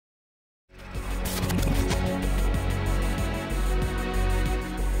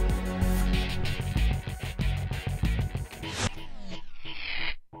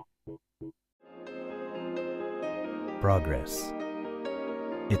progress.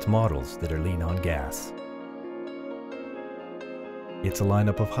 It's models that are lean on gas. It's a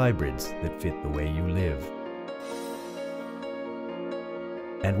lineup of hybrids that fit the way you live.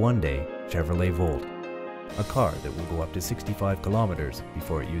 And one day, Chevrolet Volt, a car that will go up to 65 kilometers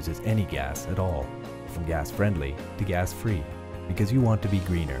before it uses any gas at all, from gas-friendly to gas-free, because you want to be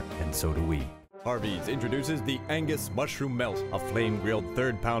greener, and so do we. Harvey's introduces the Angus Mushroom Melt, a flame-grilled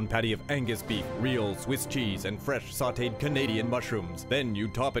third-pound patty of Angus beef, real Swiss cheese, and fresh sautéed Canadian mushrooms. Then you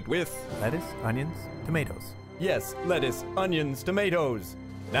top it with lettuce, onions, tomatoes. Yes, lettuce, onions, tomatoes.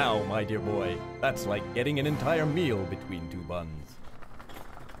 Now, my dear boy, that's like getting an entire meal between two buns.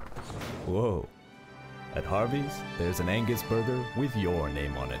 Whoa. At Harvey's, there's an Angus burger with your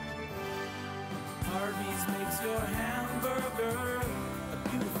name on it. Harvey's makes your hamburger a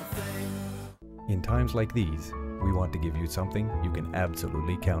beautiful thing. In times like these, we want to give you something you can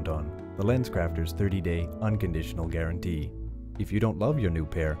absolutely count on. The LensCrafters 30-day unconditional guarantee. If you don't love your new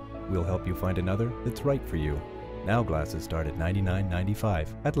pair, we'll help you find another that's right for you. Now glasses start at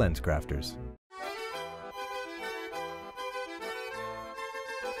 $99.95 at LensCrafters.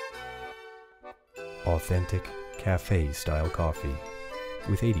 Authentic cafe-style coffee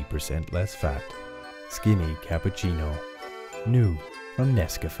with 80% less fat. Skinny cappuccino. New from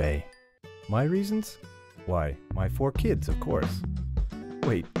Nescafé. My reasons? Why, my 4 kids, of course.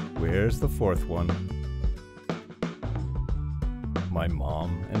 Wait, where's the 4th one? My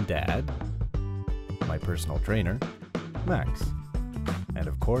mom and dad. My personal trainer, Max. And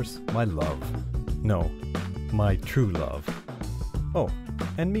of course, my love. No, my true love. Oh,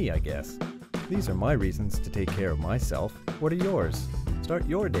 and me, I guess. These are my reasons to take care of myself. What are yours? Start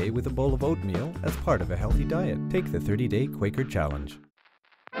your day with a bowl of oatmeal as part of a healthy diet. Take the 30-day Quaker Challenge.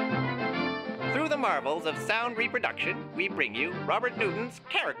 Through the marvels of sound reproduction, we bring you Robert Newton's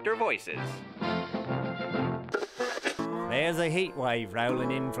character voices. There's a heat wave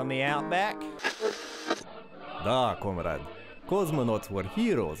rolling in from the outback. Da, comrade. Cosmonauts were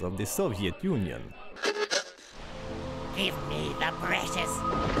heroes of the Soviet Union. Give me the precious.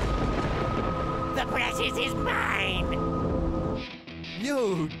 The precious is mine!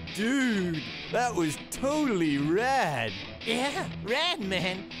 Yo, dude, that was totally rad. Yeah, rad,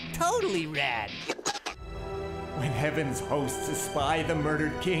 man. Totally rad. When heaven's hosts espy the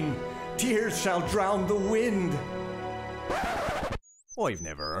murdered king, tears shall drown the wind. I've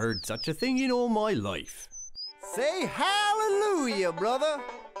never heard such a thing in all my life. Say hallelujah, brother.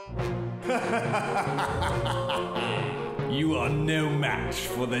 You are no match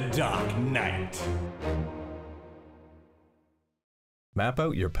for the Dark Knight. Map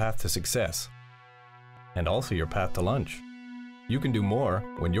out your path to success, and also your path to lunch. You can do more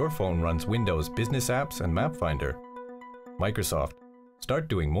when your phone runs Windows Business Apps and Map Finder. Microsoft, start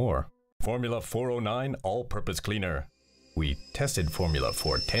doing more. Formula 409 All-Purpose Cleaner. We tested Formula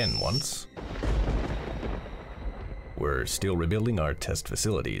 410 once. We're still rebuilding our test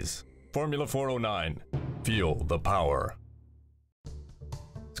facilities. Formula 409. Feel the power.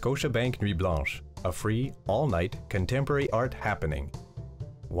 Scotiabank Nuit Blanche, a free, all-night contemporary art happening.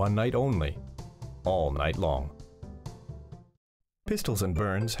 One night only, all night long. Pistols and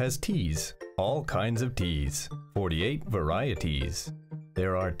Burns has teas, all kinds of teas, 48 varieties.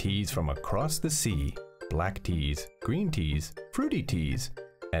 There are teas from across the sea, black teas, green teas, fruity teas,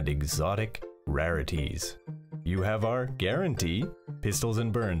 and exotic rarities. You have our guarantee. Pistols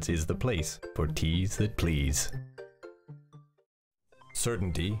and Burns is the place for teas that please.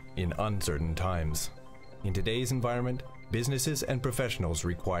 Certainty in uncertain times. In today's environment, businesses and professionals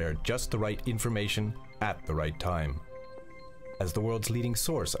require just the right information at the right time. As the world's leading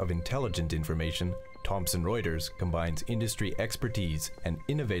source of intelligent information, Thomson Reuters combines industry expertise and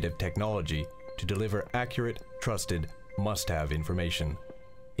innovative technology to deliver accurate, trusted, must-have information.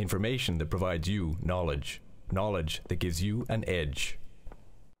 Information that provides you knowledge. Knowledge that gives you an edge.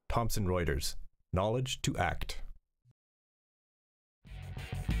 Thomson Reuters. Knowledge to act.